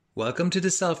Welcome to the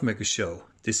Selfmaker Show.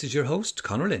 This is your host,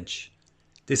 Conor Lynch.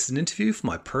 This is an interview from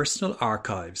my personal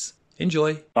archives.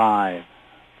 Enjoy. 5,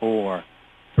 4,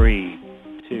 3,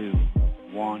 2,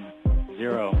 1,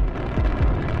 0.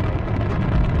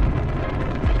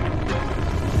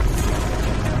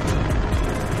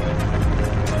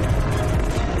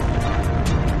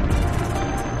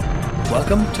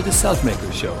 Welcome to the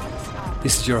Selfmaker Show.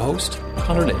 This is your host,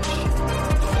 Conor Lynch.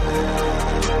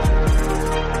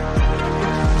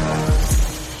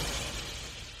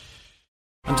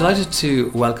 I'm delighted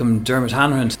to welcome Dermot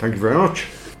Hanrahan. Thank you very much.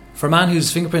 For a man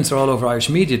whose fingerprints are all over Irish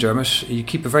media, Dermot, you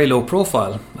keep a very low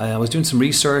profile. I was doing some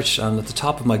research, and at the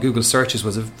top of my Google searches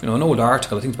was an old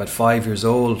article, I think it's about 5 years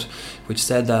old, which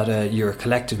said that your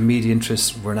collective media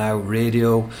interests were now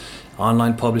radio,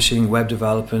 online publishing, web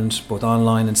development, both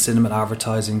online and cinema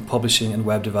advertising, publishing and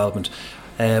web development.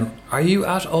 Are you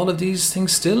at all of these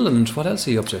things still, and what else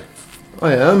are you up to?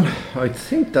 I am. I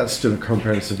think that's still a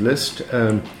comprehensive list.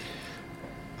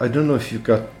 I don't know if you've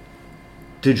got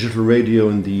digital radio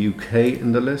in the UK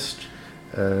in the list.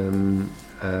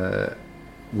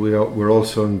 We're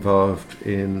also involved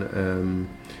in,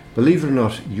 believe it or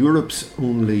not, Europe's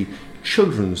only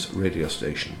children's radio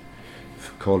station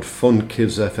called Fun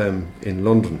Kids FM in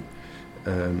London,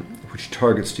 which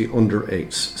targets the under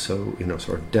 8s. So,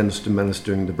 sort of Dennis the Menace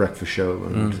doing the breakfast show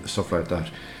and stuff like that.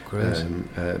 Great.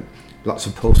 Lots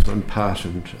of Postman Pat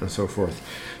and so forth.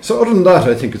 So other than that,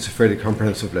 I think it's a fairly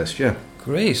comprehensive list, yeah.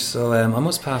 Great. So I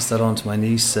must pass that on to my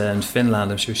niece in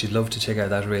Finland. I'm sure she'd love to check out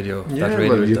that radio. Yeah, that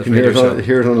radio, well, you that can radio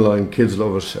hear it online. Kids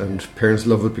love it, and parents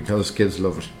love it because kids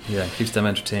love it. Yeah, keeps them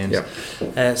entertained. Yeah.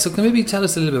 So can you maybe tell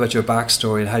us a little bit about your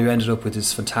backstory and how you ended up with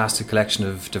this fantastic collection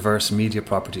of diverse media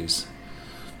properties?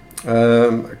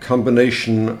 A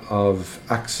combination of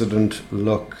accident,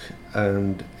 luck,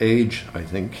 and age, I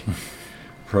think.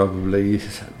 Probably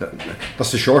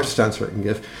that's the shortest answer I can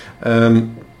give.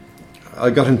 I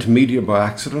got into media by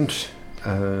accident.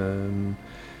 I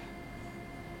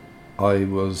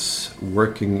was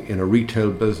working in a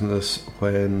retail business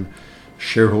when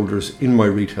shareholders in my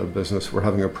retail business were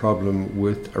having a problem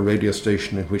with a radio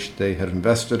station in which they had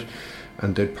invested,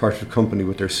 and they'd parted company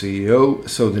with their CEO,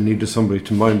 so they needed somebody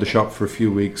to mind the shop for a few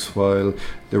weeks while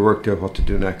they worked out what to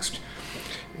do next.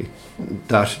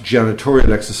 That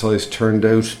janitorial exercise turned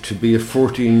out to be a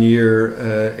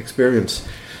 14-year experience,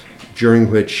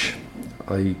 during which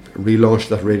I relaunched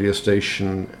that radio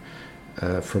station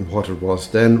from what it was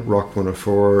then, Rock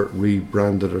 104,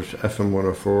 rebranded it FM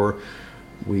 104.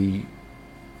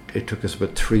 It took us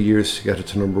about 3 years to get it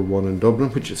to number one in Dublin,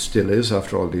 which it still is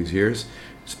after all these years.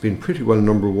 It's been pretty well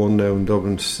number one now in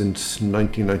Dublin since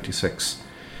 1996,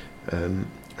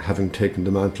 having taken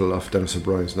the mantle off Dennis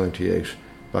O'Brien's 98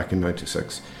 back in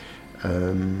 96.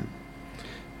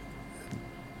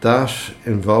 That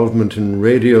involvement in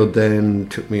radio then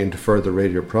took me into further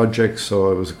radio projects.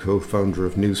 So I was a co-founder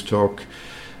of News Talk,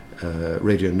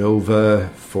 Radio Nova,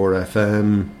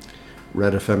 4FM,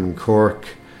 Red FM in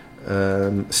Cork.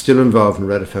 Still involved in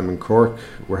Red FM in Cork.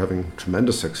 We're having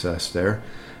tremendous success there.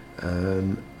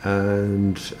 And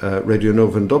Radio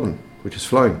Nova in Dublin, which is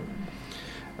flying.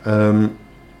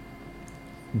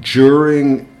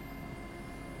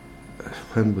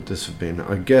 When would this have been?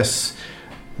 I guess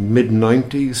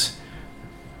mid-90s.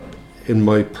 In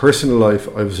my personal life,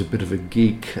 I was a bit of a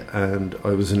geek, and I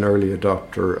was an early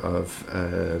adopter of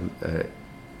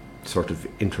sort of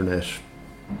internet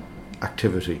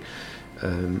activity.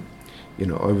 I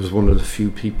was one of the few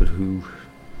people who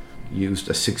used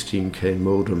a 16K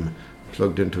modem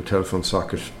plugged into a telephone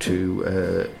socket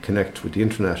to connect with the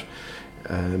internet.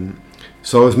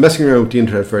 So I was messing around with the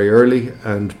internet very early,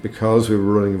 and because we were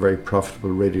running a very profitable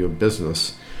radio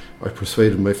business, I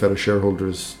persuaded my fellow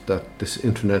shareholders that this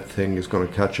internet thing is going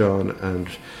to catch on and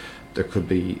there could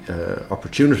be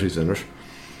opportunities in it.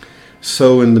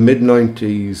 So in the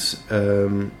mid-90s,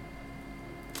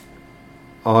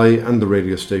 I and the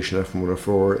radio station FM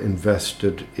 104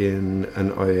 invested in an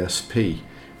ISP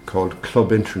called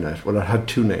Club Internet. Well, it had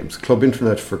two names, Club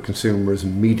Internet for consumers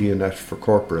and MediaNet for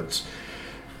corporates.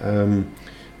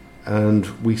 And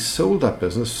we sold that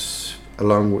business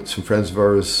along with some friends of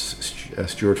ours,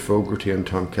 Stuart Fogarty and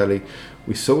Tom Kelly.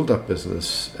 We sold that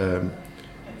business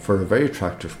for a very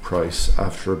attractive price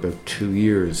after about 2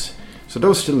 years. So that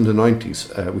was still in the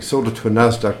 90s. We sold it to a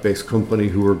NASDAQ-based company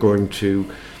who were going to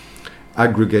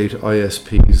aggregate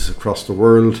ISPs across the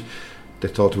world. They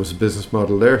thought there was a business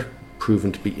model there,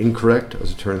 proven to be incorrect,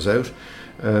 as it turns out.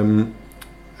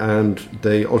 And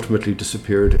they ultimately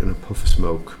disappeared in a puff of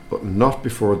smoke, but not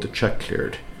before the check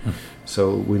cleared.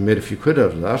 So we made a few quid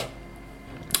out of that.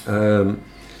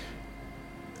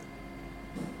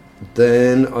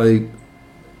 Then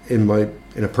in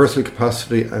a personal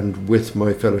capacity and with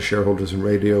my fellow shareholders in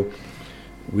radio,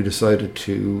 we decided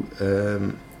to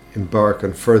embark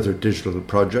on further digital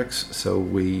projects. So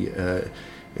we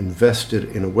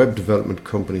invested in a web development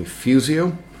company,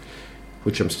 Fusio,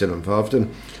 which I'm still involved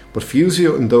in. But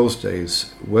Fusio, in those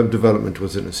days, web development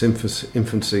was in its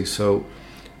infancy, so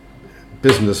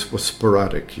business was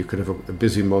sporadic. You could have a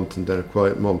busy month and then a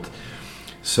quiet month.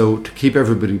 So to keep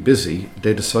everybody busy,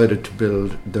 they decided to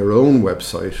build their own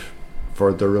website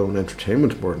for their own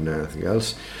entertainment more than anything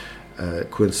else,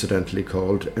 coincidentally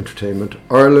called Entertainment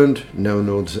Ireland, now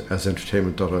known as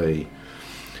entertainment.ie.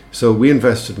 So we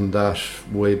invested in that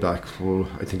way back,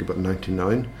 I think about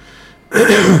 99,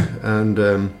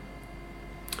 and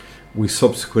we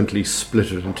subsequently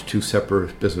split it into two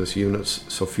separate business units.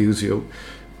 So Fusio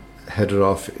headed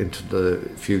off into the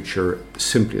future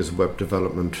simply as a web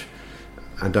development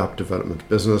and app development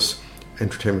business.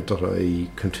 Entertainment.ie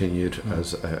continued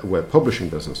as a web publishing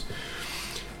business.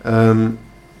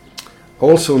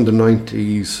 Also in the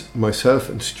 90s, myself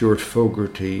and Stuart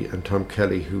Fogarty and Tom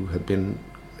Kelly, who had been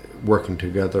working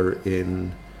together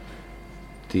in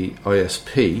the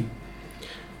ISP,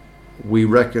 we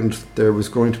reckoned there was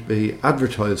going to be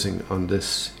advertising on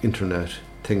this internet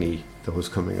thingy that was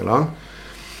coming along.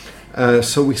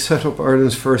 So we set up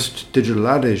Ireland's first digital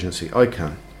ad agency,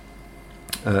 ICANN.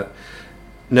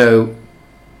 Now,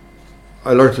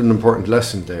 I learned an important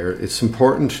lesson there. It's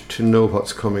important to know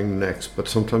what's coming next, but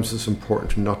sometimes it's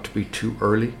important not to be too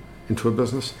early into a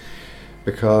business,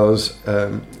 because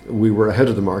we were ahead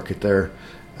of the market there,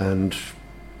 and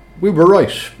we were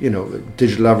right.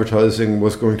 Digital advertising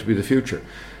was going to be the future,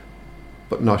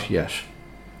 but not yet.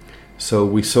 So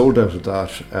we sold out of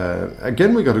that.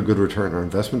 Again, we got a good return on our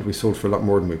investment. We sold for a lot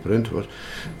more than we put into it.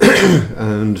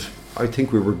 And I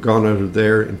think we were gone out of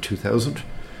there in 2000.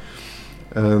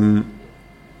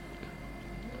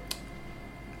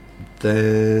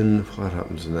 Then what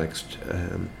happens next?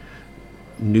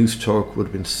 News Talk would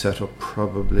have been set up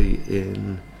probably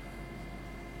in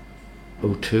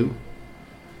 2002,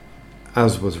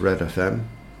 as was Red FM.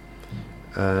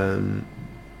 In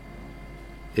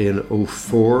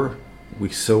 2004, we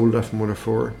sold FM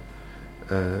 104.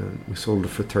 We sold it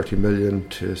for 30 million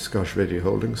to Scottish Radio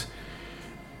Holdings,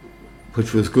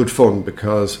 which was good fun,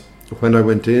 because when I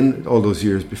went in all those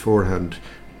years beforehand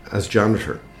as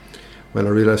janitor, when I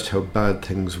realised how bad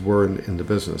things were in the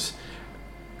business,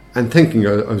 and thinking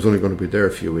I was only going to be there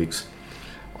a few weeks,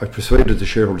 I persuaded the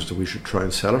shareholders that we should try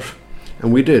and sell it,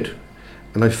 and we did.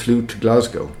 And I flew to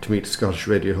Glasgow to meet Scottish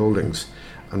Radio Holdings,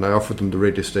 and I offered them the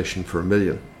radio station for $1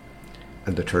 million,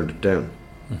 and they turned it down.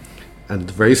 And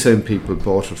the very same people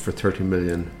bought it for 30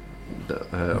 million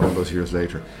all those years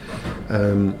later.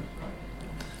 It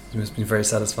must have been very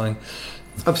satisfying.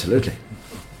 Absolutely.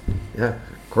 Yeah,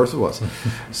 of course it was.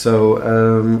 So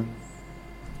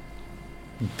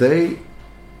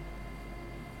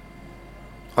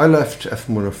I left FM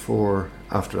 104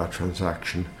 after that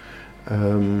transaction.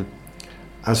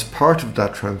 As part of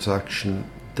that transaction,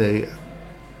 they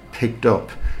picked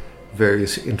up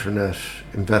various internet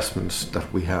investments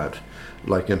that we had,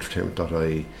 like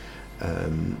entertainment.ie,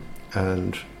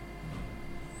 and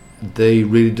they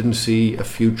really didn't see a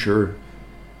future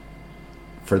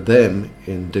for them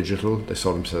in digital. They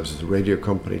saw themselves as a radio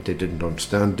company. They didn't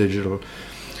understand digital,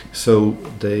 so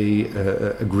they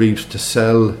agreed to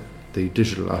sell the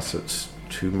digital assets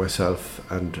to myself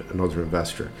and another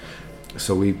investor.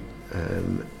 So we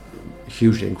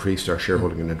hugely increased our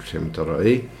shareholding in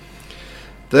entertainment.ie.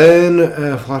 Then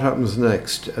what happens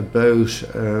next? About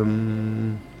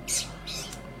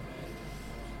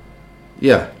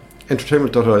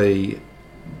entertainment.ie,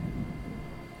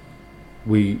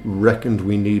 we reckoned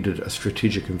we needed a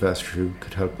strategic investor who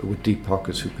could help with deep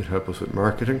pockets, who could help us with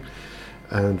marketing,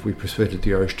 and we persuaded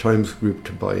the Irish Times Group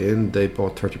to buy in. They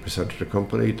bought 30% of the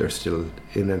company. They're still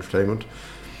in entertainment.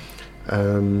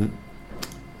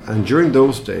 And during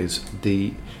those days,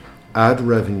 the ad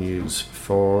revenues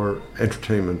for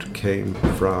entertainment came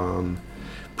from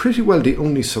pretty well the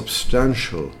only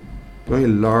substantial, very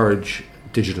large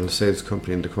digital sales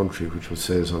company in the country, which was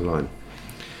Sales Online.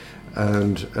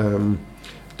 And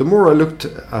the more I looked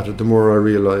at it, the more I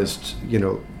realised,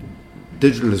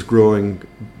 digital is growing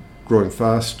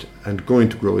fast and going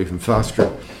to grow even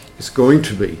faster. It's going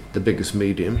to be the biggest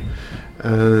medium,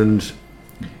 and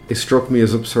it struck me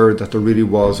as absurd that there really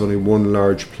was only one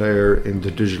large player in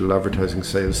the digital advertising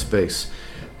sales space,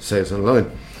 Sales Online.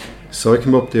 So I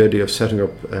came up with the idea of setting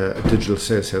up a digital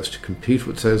sales house to compete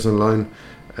with Sales Online,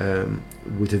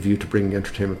 with a view to bringing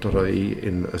entertainment.ie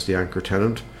in as the anchor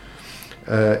tenant.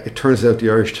 It turns out the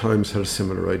Irish Times had a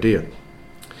similar idea.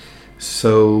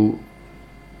 So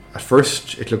at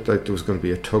first it looked like there was going to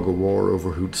be a tug of war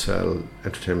over who'd sell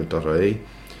entertainment.ie,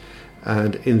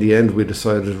 and in the end we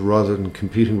decided rather than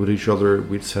competing with each other,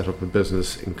 we'd set up a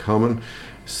business in common.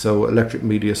 So Electric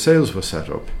Media Sales was set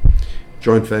up,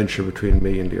 joint venture between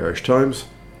me and the Irish Times.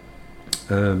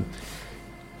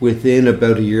 Within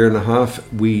about a year and a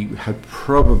half, we had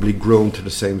probably grown to the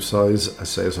same size as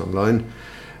Sales Online,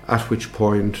 at which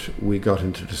point we got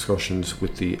into discussions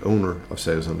with the owner of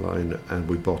Sales Online and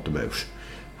we bought them out,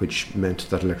 which meant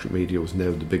that Electric Media was now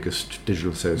the biggest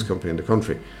digital sales company in the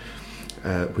country,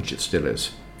 which it still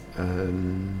is.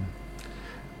 And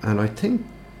I think,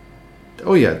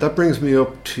 that brings me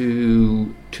up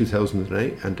to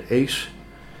 2008.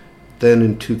 Then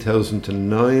in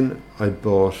 2009, I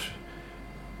bought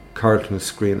Carlton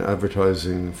Screen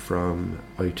Advertising from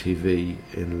ITV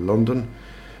in London.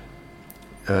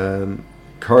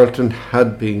 Carlton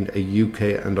had been a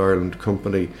UK and Ireland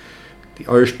company. The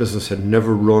Irish business had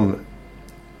never run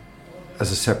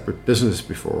as a separate business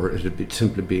before. It had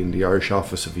simply been the Irish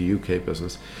office of a UK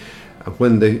business.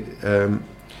 When they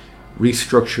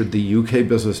restructured the UK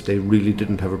business, they really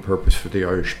didn't have a purpose for the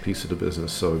Irish piece of the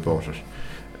business, so I bought it.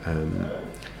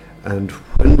 And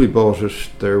when we bought it,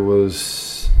 there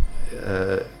was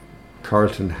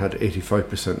Carlton had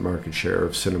 85% market share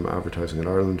of cinema advertising in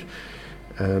Ireland.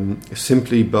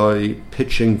 Simply by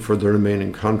pitching for the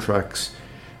remaining contracts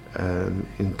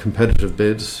in competitive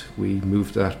bids, we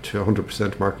moved that to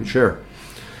 100% market share.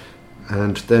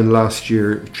 And then last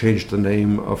year changed the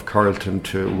name of Carlton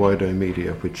to Wide Eye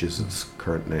Media, which is its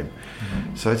current name.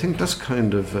 Mm-hmm. So I think that's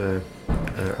kind of a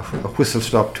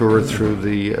whistle-stop tour through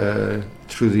the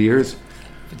years.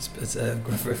 It's a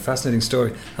fascinating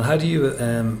story. And how do you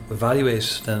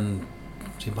evaluate then?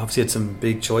 You obviously had some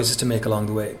big choices to make along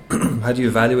the way. How do you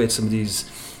evaluate some of these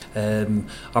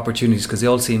opportunities? Because they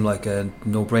all seem like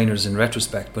no-brainers in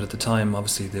retrospect, but at the time,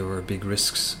 obviously, there were big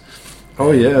risks.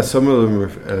 Oh yeah, some of them were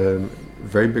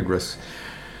very big risks.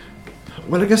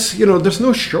 Well, I guess there's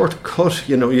no shortcut.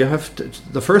 You have to.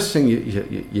 The first thing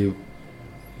you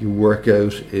work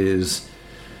out is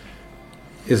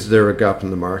there a gap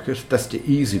in the market? That's the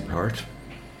easy part.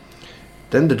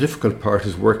 Then the difficult part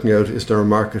is working out, is there a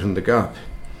market in the gap?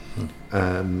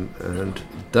 And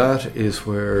that is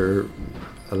where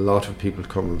a lot of people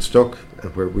come unstuck,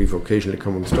 and where we've occasionally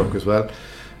come unstuck as well.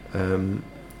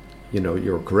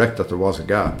 You're correct that there was a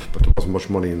gap, but there wasn't much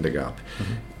money in the gap.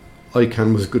 Mm-hmm.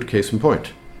 ICANN was a good case in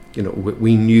point.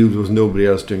 We knew there was nobody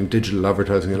else doing digital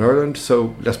advertising in Ireland,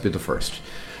 so let's be the first.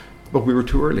 But we were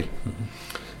too early. Mm-hmm.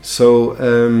 So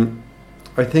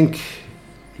I think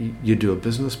you do a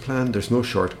business plan. There's no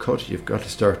shortcut. You've got to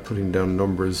start putting down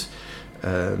numbers,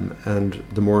 and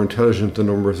the more intelligent the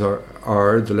numbers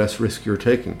are, the less risk you're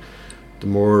taking. The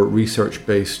more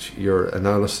research-based your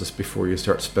analysis before you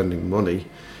start spending money,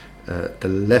 the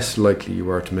less likely you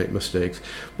are to make mistakes.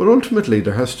 But ultimately,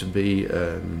 there has to be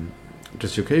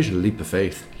just the occasional leap of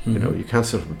faith. Mm-hmm. You can't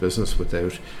set up a business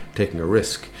without taking a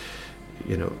risk.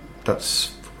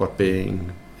 That's what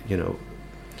being,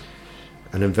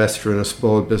 an investor in a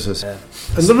small business. Yeah.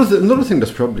 Another thing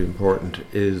that's probably important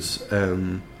is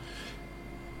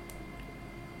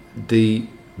the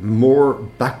more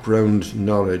background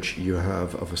knowledge you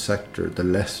have of a sector, the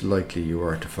less likely you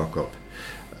are to fuck up.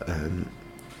 I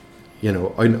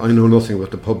know nothing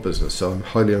about the pub business, so I'm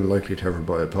highly unlikely to ever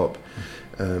buy a pub.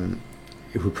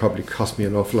 It would probably cost me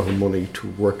an awful lot of money to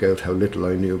work out how little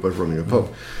I knew about running a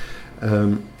pub.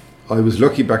 I was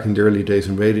lucky back in the early days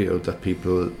in radio that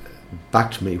people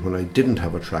backed me when I didn't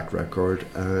have a track record,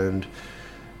 and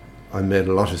I made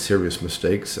a lot of serious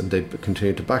mistakes, and they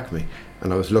continued to back me.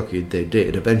 And I was lucky they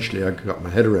did. Eventually I got my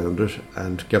head around it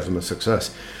and gave them a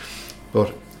success.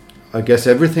 But I guess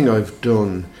everything I've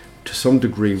done to some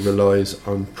degree relies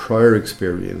on prior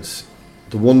experience.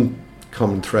 The one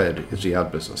common thread is the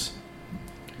ad business.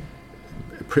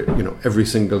 Every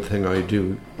single thing I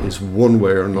do is one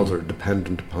way or another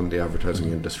dependent upon the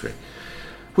advertising industry,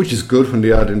 which is good when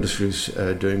the ad industry is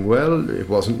doing well. It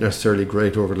wasn't necessarily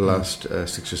great over the last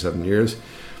 6 or 7 years,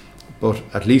 but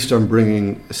at least I'm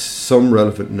bringing some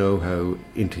relevant know-how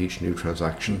into each new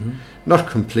transaction. Mm-hmm. Not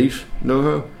complete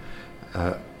know-how.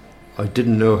 I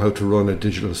didn't know how to run a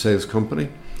digital sales company,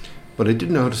 but I did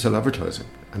know how to sell advertising,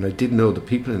 and I did know the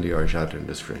people in the Irish ad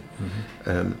industry.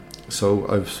 Mm-hmm. So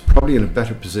I was probably in a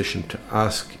better position to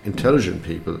ask intelligent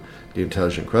people the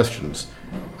intelligent questions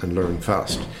and learn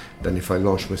fast than if I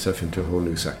launched myself into a whole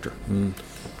new sector. Mm.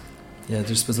 Yeah,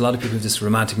 there's a lot of people have this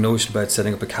romantic notion about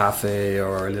setting up a cafe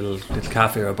or a little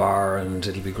cafe or a bar, and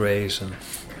it'll be great, and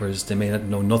whereas they may not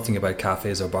know nothing about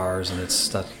cafes or bars, and it's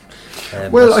that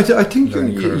Well, I think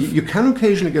you can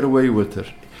occasionally get away with it.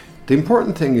 The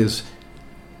important thing is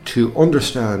to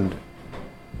understand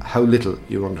how little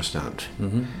you understand.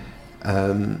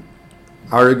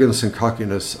 Arrogance and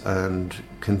cockiness and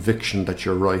conviction that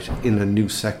you're right in a new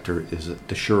sector is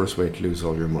the surest way to lose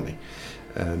all your money.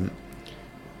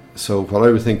 So what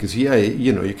I would think is,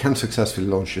 you can successfully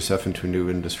launch yourself into a new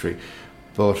industry,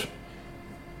 but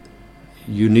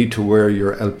you need to wear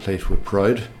your L plate with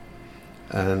pride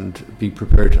and be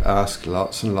prepared to ask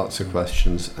lots and lots of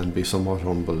questions and be somewhat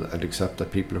humble and accept that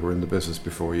people who are in the business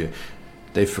before you,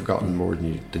 they've forgotten more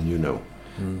than you know.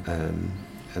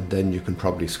 And then you can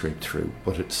probably scrape through.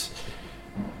 But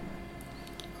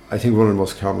I think one of the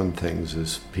most common things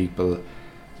is people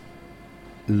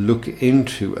look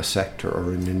into a sector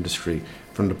or an industry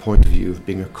from the point of view of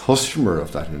being a customer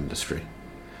of that industry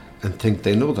and think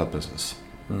they know that business.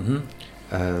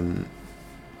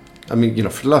 I mean,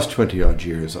 for the last 20 odd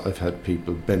years, I've had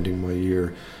people bending my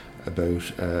ear about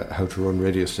how to run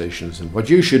radio stations, and what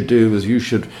you should do is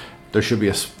there should be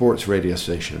a sports radio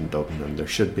station in Dublin, and there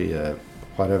should be a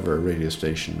whatever radio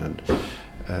station, and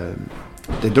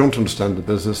they don't understand the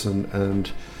business,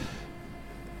 and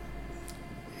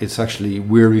it's actually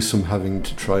wearisome having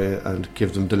to try and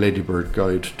give them the Ladybird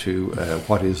guide to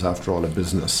what is, after all, a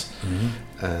business.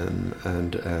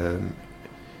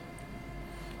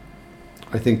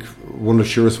 I think one of the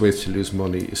surest ways to lose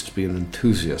money is to be an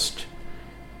enthusiast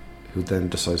who then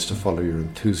decides to follow your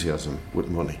enthusiasm with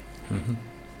money.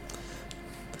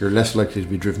 You're less likely to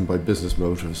be driven by business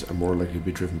motives and more likely to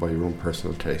be driven by your own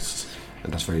personal tastes,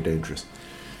 and that's very dangerous.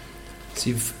 So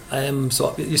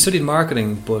you studied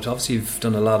marketing, but obviously you've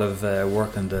done a lot of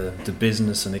work on the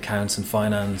business and accounts and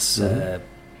finance,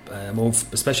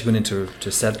 especially going into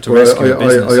rescue a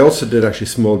business. I also did actually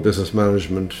small business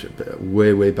management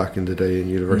way back in the day in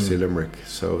University of Limerick,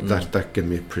 so that gave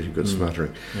me a pretty good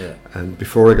smattering. And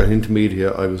before I got into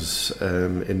media, I was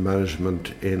in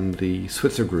management in the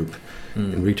Switzer Group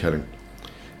in retailing.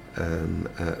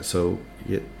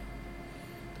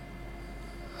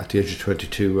 At the age of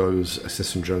 22, I was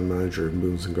assistant general manager of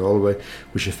Moons in Galway,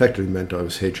 which effectively meant I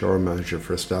was HR manager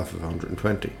for a staff of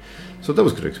 120. So that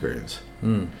was a good experience.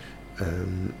 In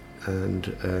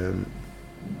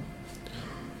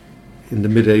the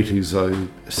mid-80s, I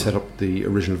set up the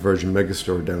original Virgin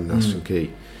Megastore down in Aston Quay.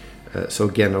 So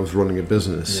again, I was running a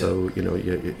business, so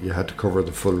you had to cover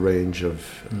the full range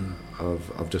of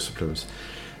disciplines.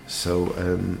 So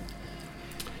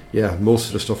most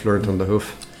of the stuff learned on the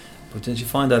hoof. But did you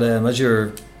find that as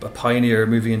you're a pioneer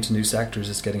moving into new sectors,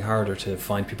 it's getting harder to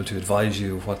find people to advise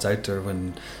you what's out there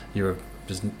when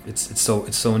it's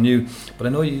so new? But I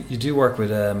know you do work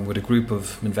with a group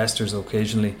of investors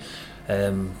occasionally.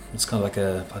 It's kind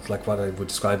of like what I would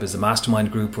describe as a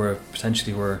mastermind group, where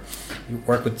you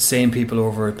work with the same people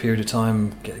over a period of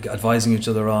time, advising each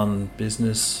other on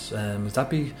business. Would that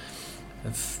be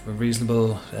a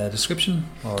reasonable description?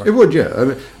 Or? It would,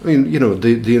 yeah. I mean,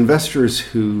 the investors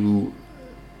who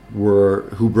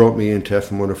brought me into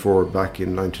FM104 back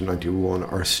in 1991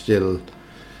 are still.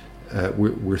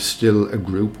 We're still a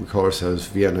group. We call ourselves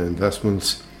Vienna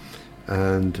Investments,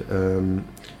 and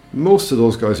most of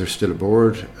those guys are still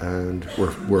aboard, and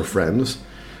we're friends,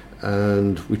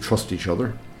 and we trust each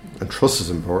other, and trust is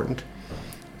important.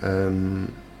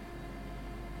 And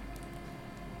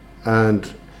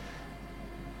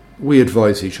we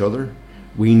advise each other.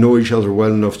 We know each other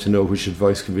well enough to know which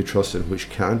advice can be trusted and which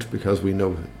can't, because we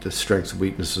know the strengths and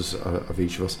weaknesses of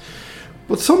each of us.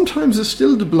 But sometimes it's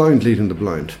still the blind leading the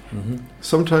blind.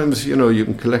 Sometimes, you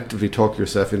can collectively talk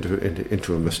yourself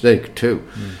into a mistake too.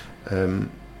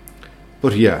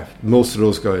 But yeah, most of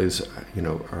those guys,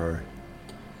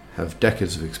 have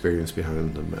decades of experience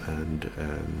behind them, and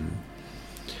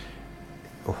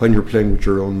when you're playing with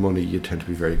your own money, you tend to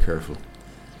be very careful.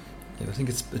 Yeah, I think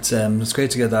it's great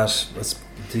to get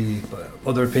the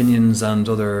other opinions and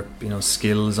other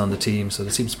skills on the team. So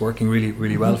it seems working really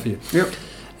really well for you. Yep.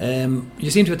 You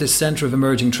seem to be at the centre of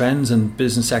emerging trends in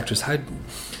business sectors. How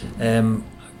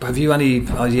have you any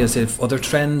ideas of other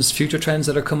trends, future trends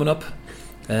that are coming up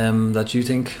that you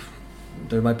think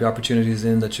there might be opportunities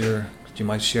in that you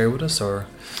might share with us? Or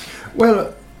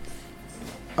well,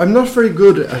 I'm not very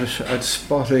good at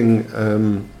spotting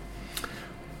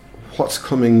what's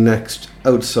coming next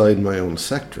outside my own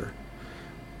sector,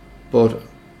 but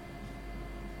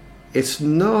it's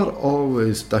not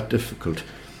always that difficult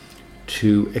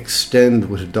to extend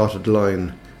with a dotted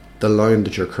line the line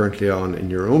that you're currently on in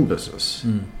your own business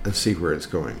and see where it's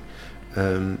going.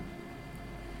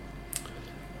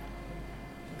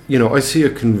 I see a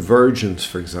convergence,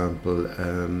 for example,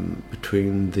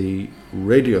 between the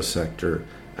radio sector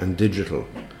and digital,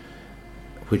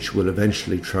 which will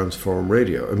eventually transform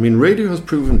radio. I mean, radio has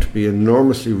proven to be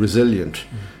enormously resilient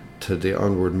to the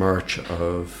onward march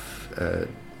of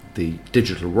the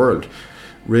digital world.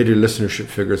 Radio listenership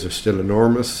figures are still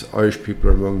enormous. Irish people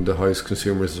are among the highest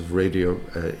consumers of radio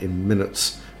in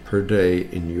minutes per day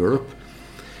in Europe.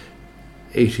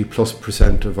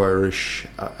 80+% of Irish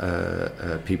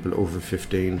people over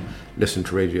 15 listen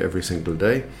to radio every single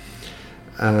day.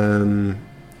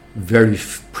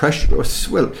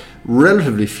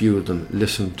 Relatively few of them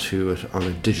listen to it on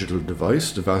a digital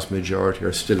device. The vast majority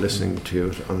are still listening to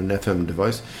it on an FM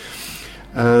device.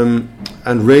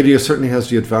 And radio certainly has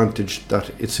the advantage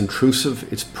that it's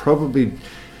intrusive. It's probably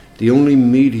the only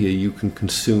media you can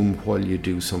consume while you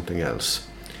do something else.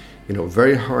 You know,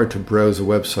 very hard to browse a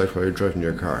website while you're driving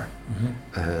your car,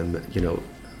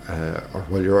 or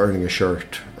while you're ironing a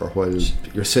shirt, or while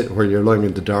you're lying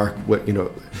in the dark, or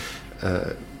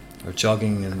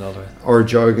jogging and other, or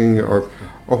jogging, or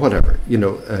whatever.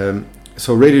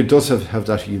 So radio does have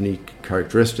that unique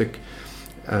characteristic.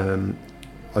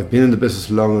 I've been in the business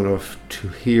long enough to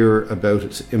hear about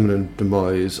its imminent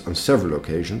demise on several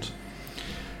occasions.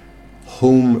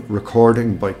 Home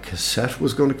recording by cassette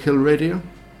was going to kill radio.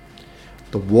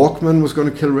 The Walkman was going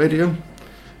to kill radio.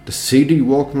 The CD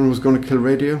Walkman was going to kill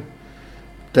radio.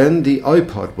 Then the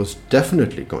iPod was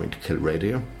definitely going to kill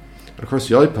radio. And of course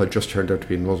the iPod just turned out to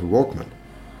be another Walkman.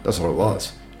 That's all it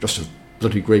was. Just a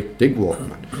bloody great big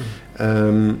Walkman.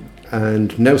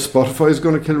 And now Spotify is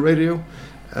going to kill radio.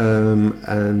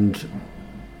 And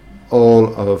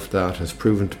all of that has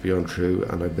proven to be untrue,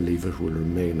 and I believe it will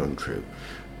remain untrue.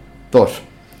 But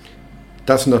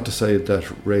that's not to say that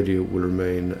radio will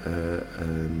remain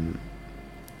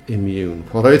immune.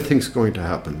 What I think is going to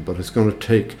happen, but it's going to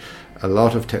take a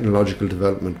lot of technological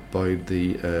development by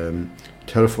the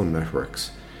telephone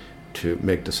networks to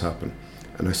make this happen.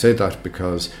 And I say that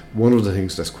because one of the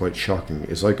things that's quite shocking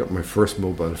is I got my first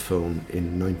mobile phone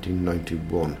in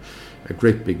 1991. A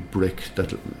great big brick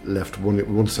that left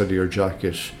one side of your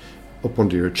jacket up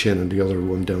under your chin and the other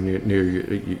one down near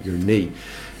your knee.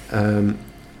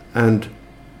 And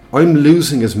I'm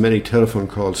losing as many telephone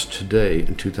calls today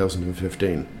in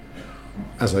 2015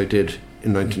 as I did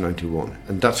in 1991.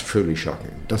 And that's truly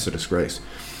shocking. That's a disgrace.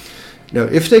 Now,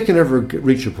 if they can ever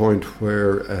reach a point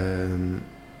where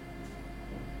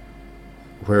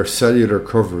cellular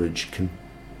coverage can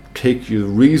take you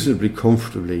reasonably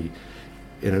comfortably,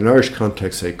 in an Irish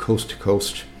context, say coast to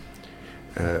coast,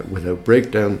 without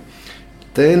breakdown,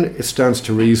 then it stands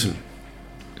to reason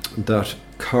that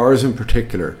cars in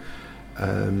particular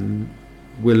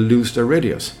will lose their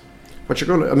radios. But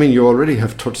you already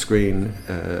have touch screens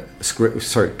in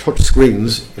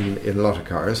a lot of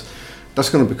cars. That's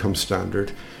going to become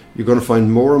standard. You're going to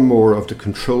find more and more of the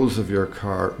controls of your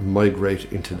car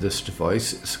migrate into this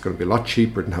device. It's going to be a lot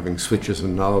cheaper than having switches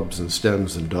and knobs and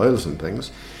stems and dials and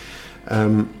things.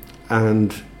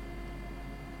 And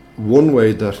one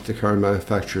way that the car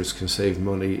manufacturers can save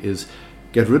money is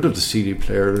get rid of the CD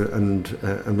player and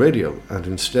radio, and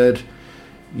instead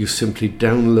you simply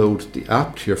download the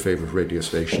app to your favourite radio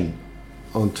station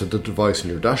onto the device in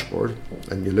your dashboard,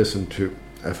 and you listen to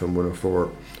FM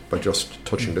 104 by just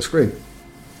touching the screen.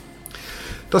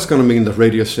 That's going to mean that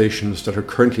radio stations that are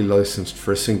currently licensed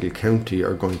for a single county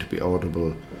are going to be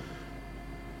audible,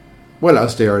 well,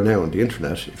 as they are now on the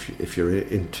internet, if you're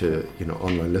into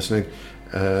online listening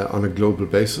on a global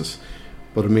basis.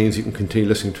 But it means you can continue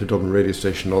listening to a Dublin radio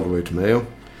station all the way to Mayo.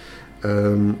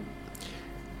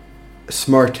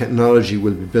 Smart technology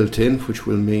will be built in, which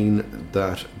will mean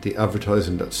that the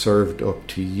advertising that's served up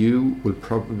to you will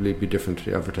probably be different to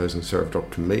the advertising served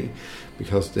up to me,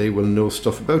 because they will know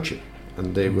stuff about you,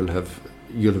 and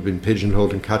you'll have been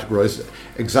pigeonholed and categorized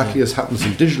exactly as happens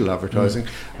in digital advertising.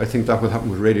 I think that will happen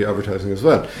with radio advertising as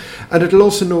well. And it'll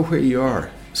also know where you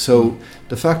are. So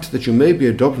the fact that you may be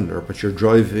a Dubliner, but you're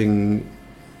driving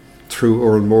through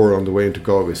Oranmore on the way into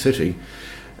Galway City,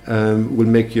 will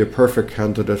make you a perfect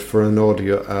candidate for an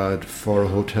audio ad for a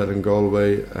hotel in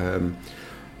Galway.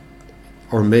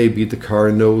 Or maybe the car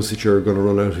knows that you're going to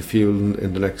run out of fuel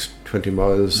in the next 20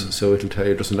 miles, so it'll tell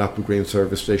you there's an Applegreen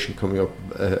service station coming up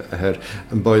ahead.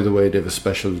 And by the way, they have a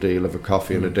special deal of a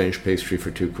coffee and a Danish pastry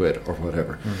for £2 or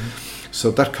whatever. So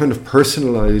that kind of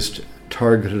personalised,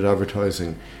 targeted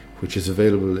advertising, which is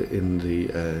available in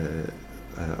the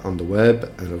on the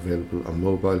web and available on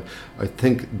mobile, I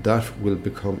think that will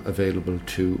become available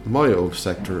to my old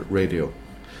sector, radio.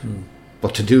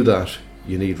 But to do that,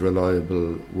 you need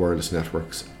reliable wireless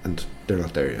networks, and they're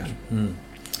not there yet.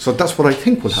 So that's what I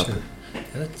think will happen.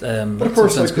 Sure. But of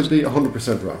course, I could be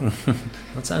 100% wrong.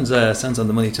 That sounds on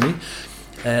the money to me.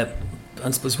 I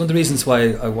suppose one of the reasons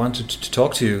why I wanted to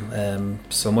talk to you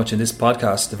so much in this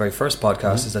podcast, the very first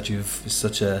podcast, is that you've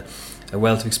such a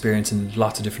wealth of experience in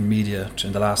lots of different media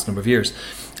in the last number of years.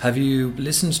 Have you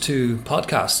listened to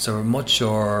podcasts or much,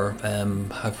 or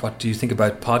what do you think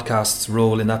about podcasts'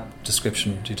 role in that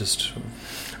description? Do you just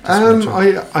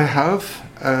I have.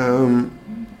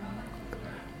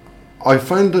 I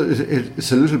find that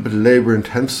it's a little bit labour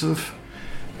intensive.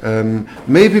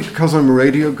 Maybe because I'm a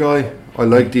radio guy, I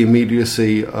like the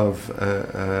immediacy of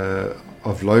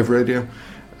live radio.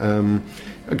 I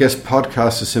guess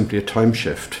podcast is simply a time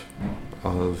shift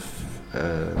of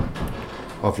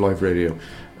live radio.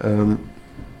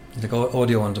 Like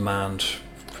audio on demand,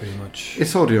 pretty much.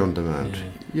 It's audio on demand.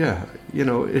 Yeah,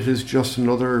 it is just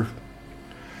another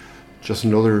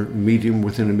medium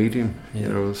within a medium.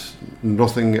 It's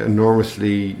nothing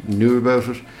enormously new about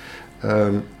it.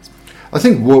 I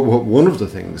think one of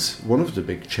the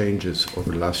big changes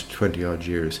over the last 20 odd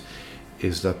years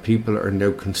is that people are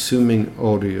now consuming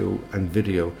audio and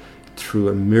video through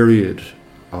a myriad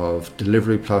of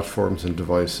delivery platforms and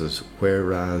devices,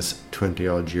 whereas 20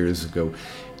 odd years ago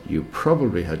you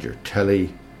probably had your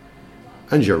telly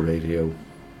and your radio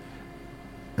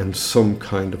and some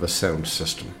kind of a sound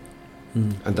system,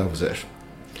 and that was it.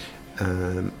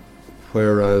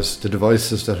 Whereas the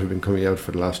devices that have been coming out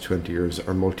for the last 20 years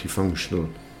are multifunctional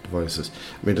devices.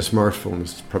 I mean, the smartphone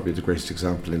is probably the greatest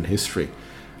example in history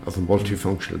of a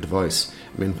multifunctional device.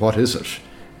 I mean, what is it?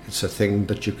 It's a thing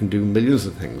that you can do millions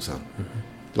of things on.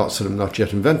 Lots of them not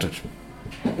yet invented.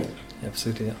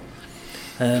 Absolutely, yeah.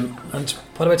 And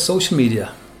what about social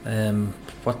media?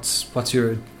 What's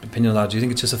your opinion on that? Do you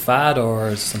think it's just a fad, or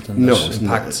is it something that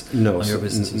impacts on your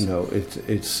businesses? No,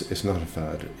 it's not a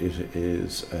fad. It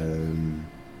is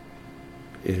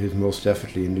most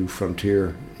definitely a new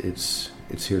frontier. It's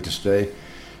here to stay.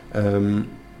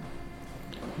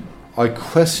 I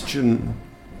question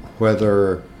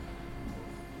whether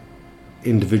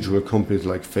individual companies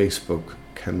like Facebook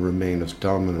can remain as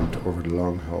dominant over the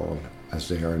long haul as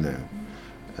they are now.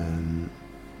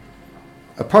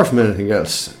 Apart from anything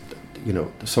else,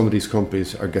 some of these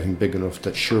companies are getting big enough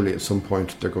that surely at some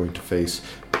point they're going to face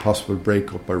possible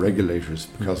breakup by regulators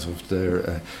because of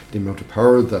their the amount of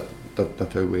power that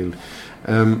they wield.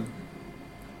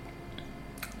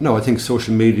 No, I think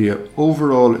social media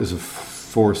overall is a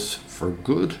force for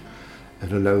good.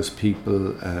 It allows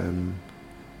people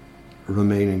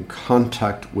remain in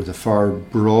contact with a far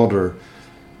broader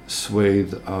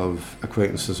swathe of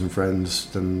acquaintances and friends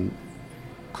than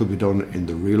could be done in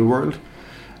the real world.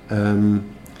 But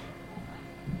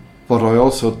I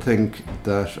also think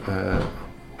that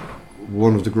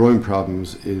one of the growing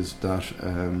problems is that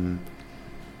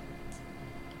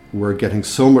we're getting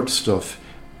so much stuff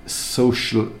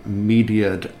social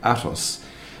media'd at us,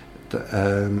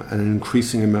 and an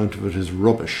increasing amount of it is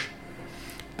rubbish,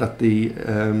 that the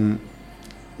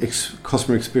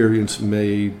customer experience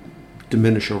may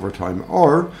diminish over time,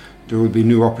 or there will be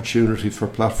new opportunities for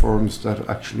platforms that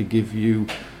actually give you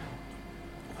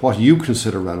what you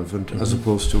consider relevant, as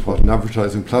opposed to what an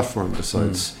advertising platform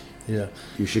decides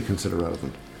you should consider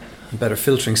relevant. Better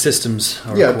filtering systems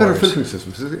are required. Better filtering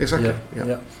systems, exactly.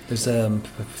 Yeah. There's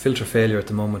filter failure at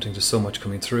the moment, and there's so much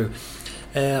coming through.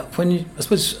 When you, I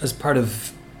suppose, as part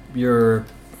of your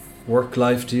work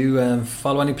life, do you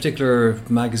follow any particular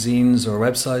magazines or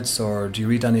websites, or do you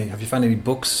read any? Have you found any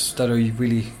books that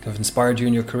really have inspired you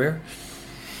in your career?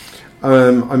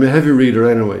 I'm a heavy reader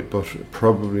anyway, but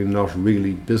probably not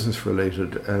really business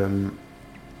related.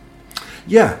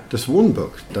 There's one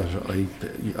book that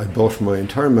I bought for my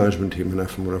entire management team in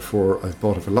FM104. I've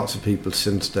bought it for lots of people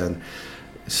since then.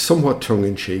 It's somewhat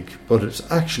tongue-in-cheek, but it's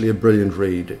actually a brilliant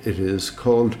read. It is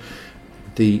called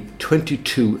The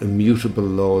 22 Immutable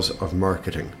Laws of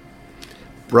Marketing.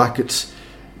 Brackets,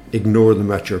 ignore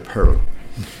them at your peril.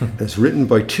 It's written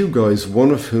by two guys,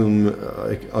 one of whom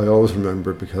I always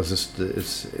remember because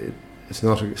it's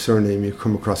not a surname you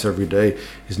come across every day.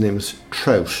 His name is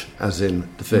Trout, as in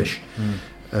the fish.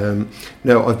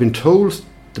 Now, I've been told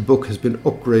the book has been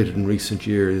upgraded in recent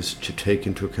years to take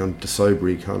into account the cyber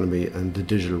economy and the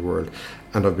digital world,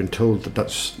 and I've been told that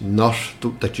that's not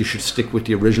that you should stick with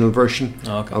the original version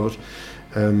of it.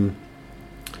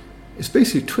 It's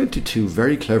basically 22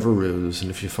 very clever rules,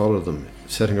 and if you follow them,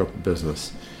 setting up a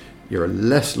business, you're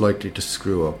less likely to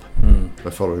screw up by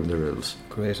following the rules.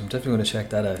 Great, I'm definitely going to check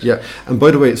that out. Yeah, and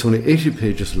by the way, it's only 80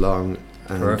 pages long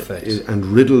and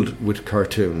riddled with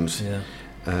cartoons. Yeah.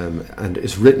 And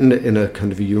it's written in a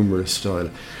kind of a humorous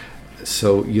style,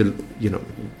 so you'll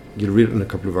read it in a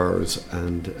couple of hours,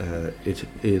 and it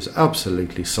is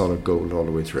absolutely solid gold all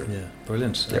the way through. Yeah,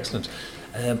 brilliant, excellent.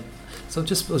 So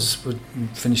just we're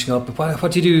finishing up.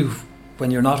 What do you do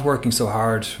when you're not working so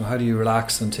hard? How do you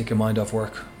relax and take your mind off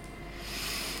work?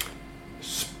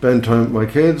 Spend time with my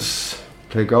kids,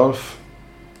 play golf,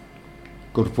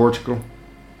 go to Portugal,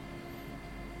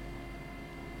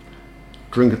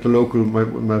 drink at the local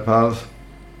with my pals.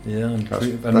 Yeah,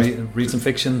 and read some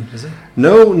fiction, is it?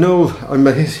 No, I'm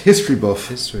a history buff.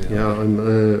 History, yeah.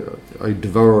 I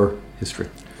devour history.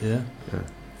 Yeah,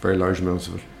 very large amounts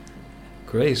of it.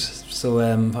 Great. So,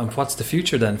 and what's the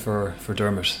future then for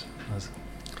Dermot?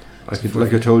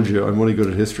 Like I told you, I'm only good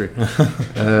at history.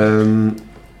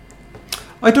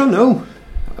 I don't know.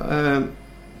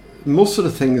 Most of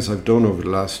the things I've done over the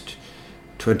last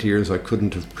 20 years, I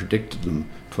couldn't have predicted them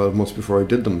 12 months before I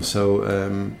did them. So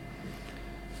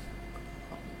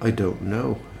I don't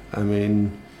know. I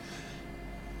mean,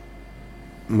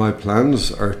 my plans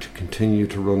are to continue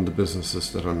to run the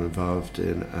businesses that I'm involved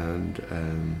in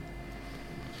and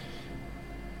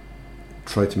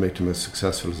try to make them as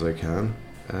successful as I can.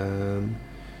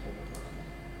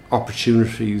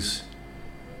 Opportunities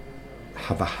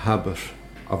have a habit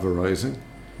of arising.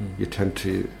 You tend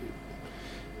to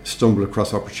stumble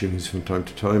across opportunities from time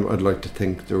to time. I'd like to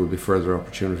think there will be further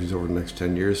opportunities over the next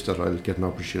 10 years that I'll get an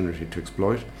opportunity to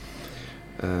exploit.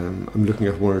 I'm looking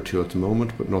at one or two at the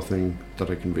moment, but nothing that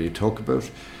I can really talk about.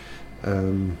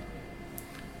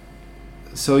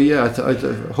 So yeah,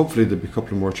 hopefully there'll be a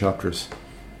couple of more chapters.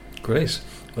 Great.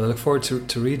 Well, I look forward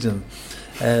to reading them.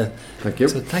 Thank you.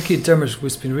 So thank you, Dermot.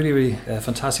 It's been really, really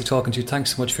fantastic talking to you.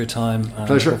 Thanks so much for your time. And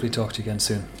pleasure. Hopefully talk to you again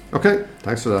soon. Okay,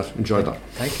 thanks for that. Enjoyed that.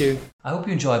 Thank you. I hope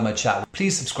you enjoyed my chat.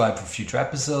 Please subscribe for future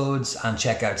episodes and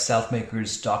check out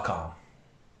selfmakers.com.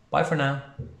 Bye for now.